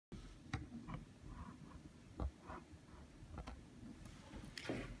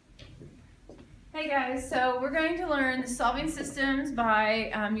Hey guys, so we're going to learn the solving systems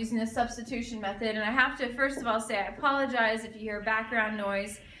by using the substitution method, and I have to first of all say I apologize if you hear background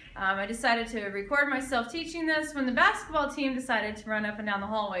noise. I decided to record myself teaching this when the basketball team decided to run up and down the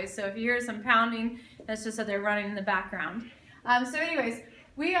hallway, so if you hear some pounding, that's just that they're running in the background. So anyways,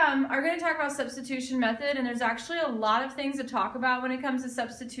 we are going to talk about substitution method, and there's actually a lot of things to talk about when it comes to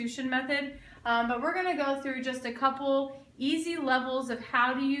substitution method, but we're going to go through just a couple easy levels of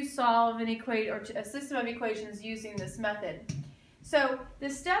how do you solve an equation or a system of equations using this method. So the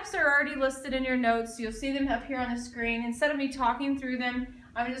steps are already listed in your notes. You'll see them up here on the screen. Instead of me talking through them,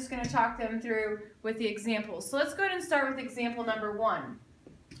 I'm just going to talk them through with the examples. So let's go ahead and start with example number 1.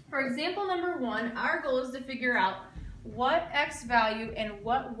 For example number 1, our goal is to figure out what x value and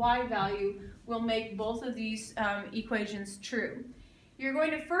what y value will make both of these equations true. You're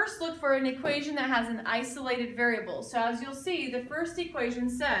going to first look for an equation that has an isolated variable. So as you'll see, the first equation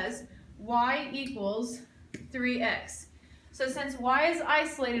says y equals 3x. So since y is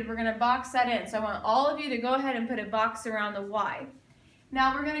isolated, we're going to box that in. So I want all of you to go ahead and put a box around the y.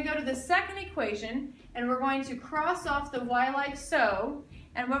 Now we're going to go to the second equation, and we're going to cross off the y like so.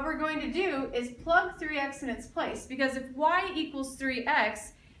 And what we're going to do is plug 3x in its place, because if y equals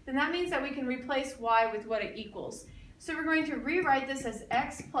 3x, then that means that we can replace y with what it equals. So we're going to rewrite this as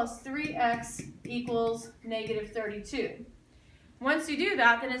x plus 3x equals negative 32. Once you do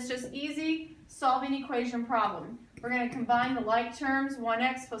that, then it's just easy solving equation problem. We're going to combine the like terms.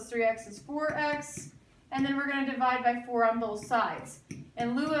 1x plus 3x is 4x, and then we're going to divide by 4 on both sides.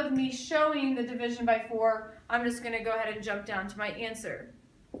 In lieu of me showing the division by 4, I'm just going to go ahead and jump down to my answer.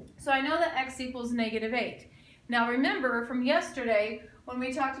 So I know that x equals negative 8. Now remember from yesterday when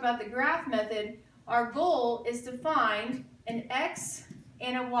we talked about the graph method, our goal is to find an x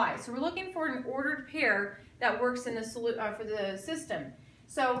and a y. So we're looking for an ordered pair that works in the for the system.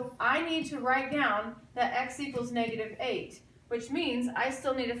 So I need to write down that x equals negative 8, which means I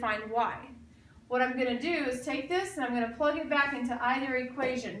still need to find y. What I'm going to do is take this and I'm going to plug it back into either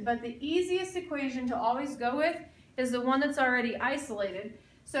equation. But the easiest equation to always go with is the one that's already isolated.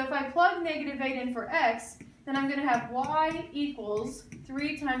 So if I plug negative 8 in for x, then I'm going to have y equals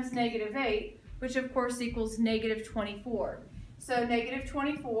 3 times negative 8, which of course equals negative 24. So negative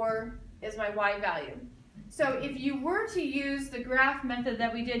 24 is my y value. So if you were to use the graph method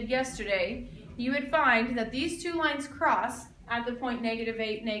that we did yesterday, you would find that these two lines cross at the point negative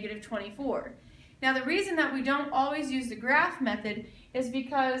 8, negative 24. Now the reason that we don't always use the graph method is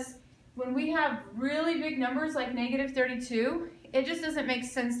because when we have really big numbers like negative 32, it just doesn't make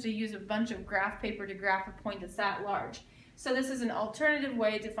sense to use a bunch of graph paper to graph a point that's that large. So this is an alternative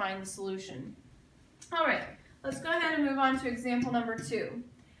way to find the solution. All right, let's go ahead and move on to example number 2.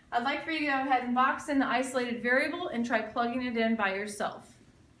 I'd like for you to go ahead and box in the isolated variable and try plugging it in by yourself.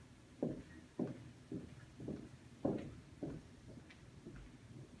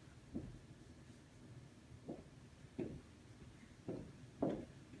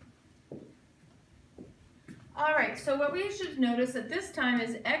 All right, so what we should notice at this time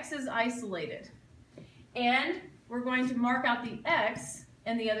is x is isolated. And we're going to mark out the x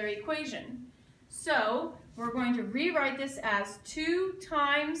in the other equation. So we're going to rewrite this as 2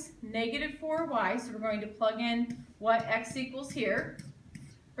 times negative 4y. So we're going to plug in what x equals here.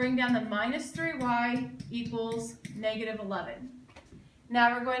 Bring down the minus 3y equals negative 11.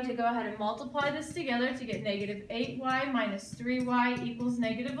 Now we're going to go ahead and multiply this together to get negative 8y minus 3y equals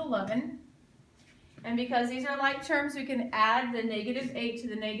negative 11. And because these are like terms, we can add the negative 8 to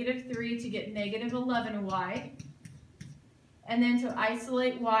the negative 3 to get negative 11y. And then to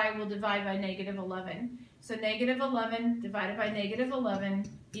isolate y, we'll divide by negative 11. So negative 11 divided by negative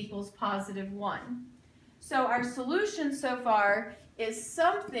 11 equals positive 1. So our solution so far is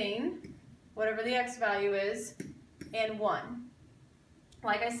something, whatever the x value is, and 1.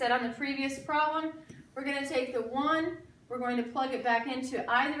 Like I said on the previous problem, we're going to take the 1, we're going to plug it back into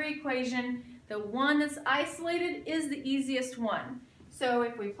either equation. The one that's isolated is the easiest one. So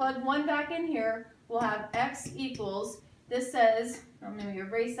if we plug 1 back in here, we'll have x equals, this says, I'm going to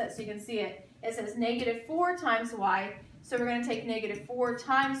erase that so you can see it, it says negative 4 times y, so we're going to take negative 4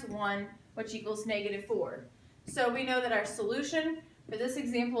 times 1, which equals negative 4. So we know that our solution for this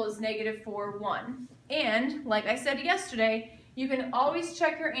example is negative 4, 1. And, like I said yesterday, you can always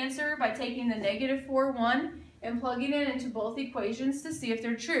check your answer by taking the negative 4, 1 and plugging it into both equations to see if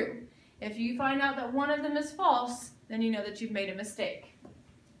they're true. If you find out that one of them is false, then you know that you've made a mistake.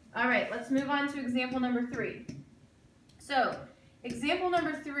 All right, let's move on to example number 3. So, example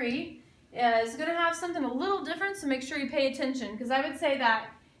number 3 is going to have something a little different, so make sure you pay attention, because I would say that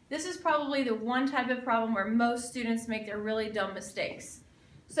this is probably the one type of problem where most students make their really dumb mistakes.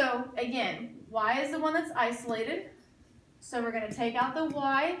 So again, y is the one that's isolated. So we're going to take out the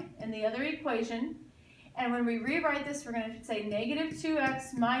y in the other equation. And when we rewrite this, we're going to say negative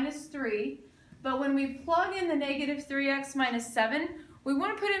 2x minus 3. But when we plug in the negative 3x minus 7, we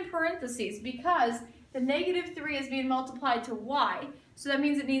want to put in parentheses because the negative 3 is being multiplied to y. So that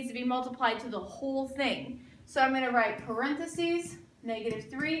means it needs to be multiplied to the whole thing. So I'm going to write parentheses, negative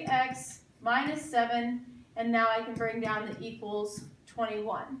 3x minus 7, and now I can bring down the equals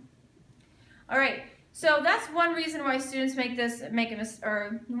 21. All right, so that's one reason why students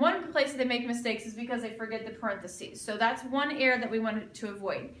one place that they make mistakes is because they forget the parentheses. So that's one error that we wanted to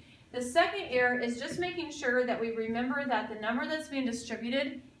avoid. The second error is just making sure that we remember that the number that's being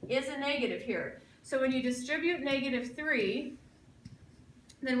distributed is a negative here. So when you distribute negative 3,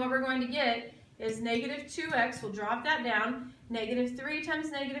 then what we're going to get is negative 2x, we'll drop that down. Negative 3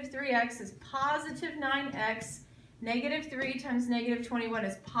 times negative 3x is positive 9x. Negative 3 times negative 21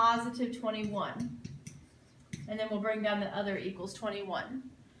 is positive 21. And then we'll bring down the other equals 21.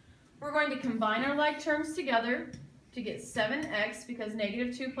 We're going to combine our like terms together to get 7x because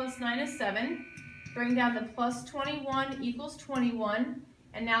negative 2 plus 9 is 7. Bring down the plus 21 equals 21.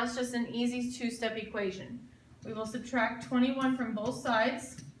 And now it's just an easy two-step equation. We will subtract 21 from both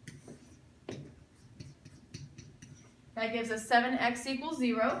sides. That gives us 7x equals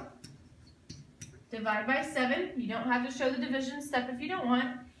 0. Divide by 7. You don't have to show the division step if you don't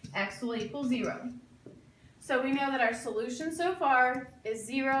want. X will equal 0. So we know that our solution so far is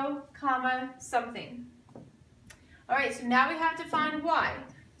 0, something. All right, so now we have to find y.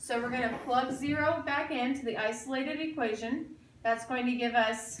 So we're going to plug 0 back into the isolated equation. That's going to give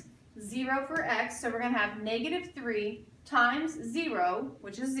us 0 for x. So we're going to have negative 3 times 0,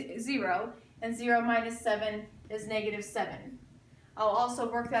 which is 0, and 0 minus 7 is negative 7. I'll also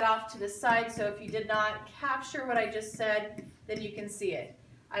work that off to the side, so if you did not capture what I just said, then you can see it.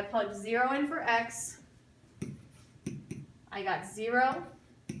 I plugged 0 in for x. I got 0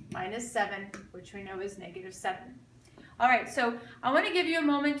 minus 7, which we know is negative 7. All right, so I want to give you a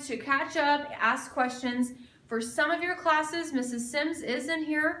moment to catch up, ask questions. For some of your classes, Mrs. Sims is in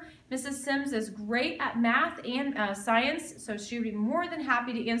here. Mrs. Sims is great at math and science, so she would be more than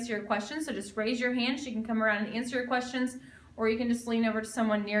happy to answer your questions. So just raise your hand. She can come around and answer your questions, or you can just lean over to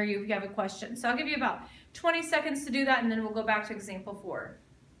someone near you if you have a question. So I'll give you about 20 seconds to do that, and then we'll go back to example 4.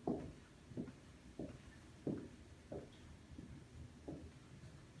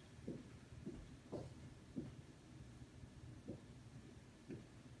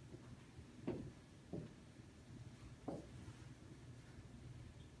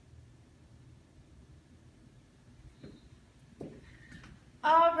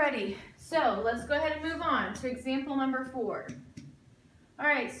 Alrighty, so let's go ahead and move on to example number 4.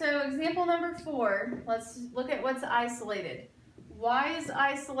 Alright, so example number 4, let's look at what's isolated. Y is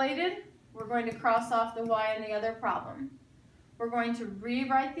isolated. We're going to cross off the y in the other problem. We're going to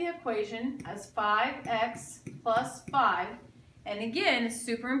rewrite the equation as 5x plus 5. And again, it's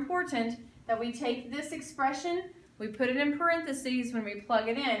super important that we take this expression, we put it in parentheses when we plug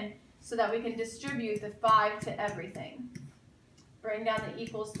it in so that we can distribute the 5 to everything. Bring down the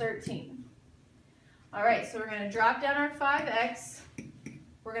equals 13. All right, so we're going to drop down our 5x.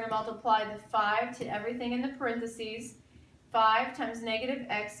 We're going to multiply the 5 to everything in the parentheses. 5 times negative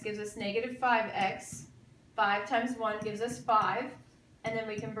x gives us negative 5x. 5 times 1 gives us 5. And then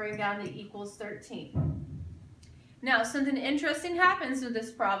we can bring down the equals 13. Now, something interesting happens with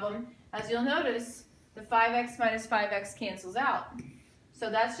this problem. As you'll notice, the 5x minus 5x cancels out. So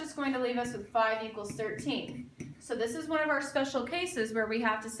that's just going to leave us with 5 equals 13. So this is one of our special cases where we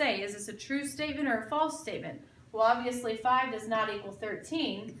have to say, is this a true statement or a false statement? Well, obviously 5 does not equal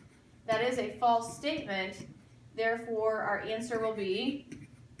 13. That is a false statement. Therefore, our answer will be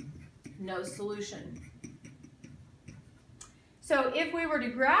no solution. So if we were to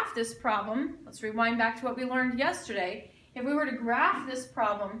graph this problem, let's rewind back to what we learned yesterday. If we were to graph this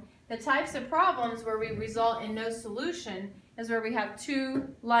problem, the types of problems where we result in no solution is where we have two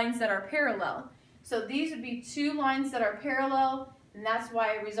lines that are parallel. So these would be two lines that are parallel, and that's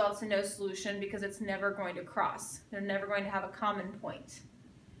why it results in no solution, because it's never going to cross. They're never going to have a common point.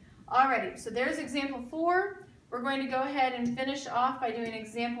 Alrighty, so there's example 4. We're going to go ahead and finish off by doing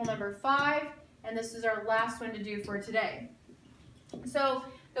example number 5, and this is our last one to do for today. So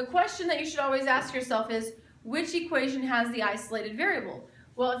the question that you should always ask yourself is, which equation has the isolated variable?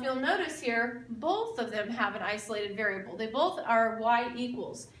 Well, if you'll notice here, both of them have an isolated variable. They both are y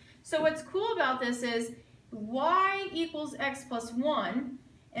equals. So what's cool about this is y equals x plus 1,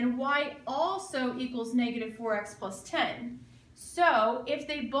 and y also equals negative 4x plus 10. So if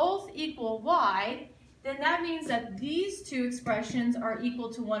they both equal y, then that means that these two expressions are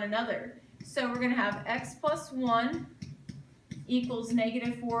equal to one another. So we're going to have x plus 1 equals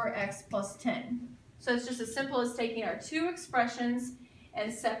negative 4x plus 10. So it's just as simple as taking our two expressions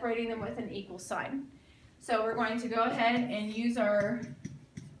and separating them with an equal sign. So we're going to go ahead and use our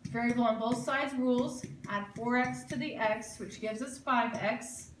variable on both sides rules, add 4x to the x, which gives us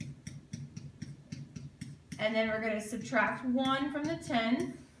 5x. And then we're going to subtract 1 from the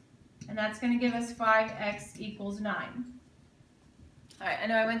 10, and that's going to give us 5x equals 9. All right, I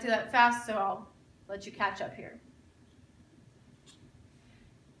know I went through that fast, so I'll let you catch up here.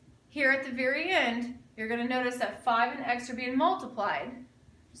 Here at the very end, you're going to notice that 5 and x are being multiplied.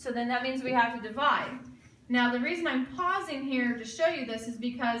 So then that means we have to divide. Now the reason I'm pausing here to show you this is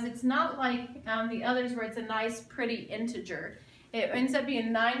because it's not like the others where it's a nice pretty integer. It ends up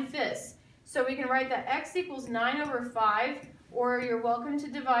being 9/5. So we can write that x equals 9 over 5, or you're welcome to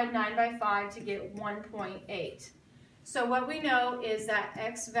divide 9 by 5 to get 1.8. So what we know is that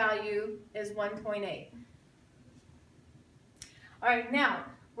x value is 1.8. All right, now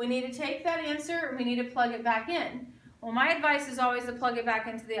we need to take that answer and we need to plug it back in. Well, my advice is always to plug it back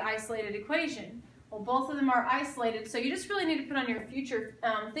into the isolated equation. Well, both of them are isolated, so you just really need to put on your future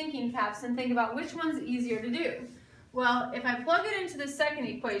thinking caps and think about which one's easier to do. Well, if I plug it into the second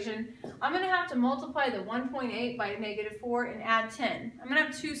equation, I'm going to have to multiply the 1.8 by negative 4 and add 10. I'm going to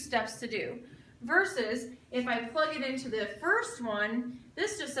have two steps to do. Versus, if I plug it into the first one,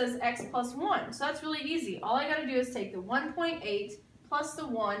 this just says x plus 1. So that's really easy. All I got to do is take the 1.8 plus the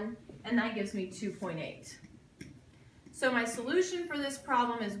 1, and that gives me 2.8. So my solution for this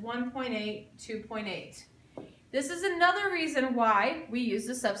problem is 1.8, 2.8. This is another reason why we use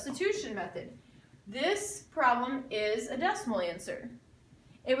the substitution method. This problem is a decimal answer.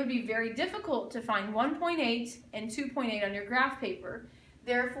 It would be very difficult to find 1.8 and 2.8 on your graph paper.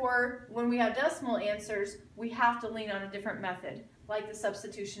 Therefore, when we have decimal answers, we have to lean on a different method, like the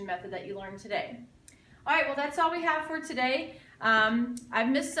substitution method that you learned today. All right, well, that's all we have for today. I've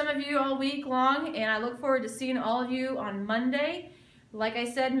missed some of you all week long, and I look forward to seeing all of you on Monday. Like I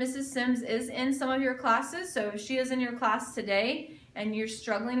said, Mrs. Sims is in some of your classes, so if she is in your class today and you're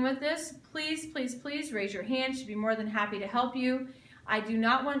struggling with this, please, please, please raise your hand. She'd be more than happy to help you. I do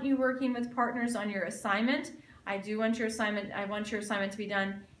not want you working with partners on your assignment. I want your assignment to be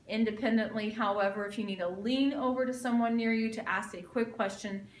done independently. However, if you need to lean over to someone near you to ask a quick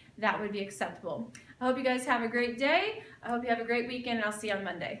question, that would be acceptable. I hope you guys have a great day. I hope you have a great weekend, and I'll see you on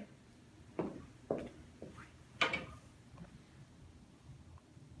Monday.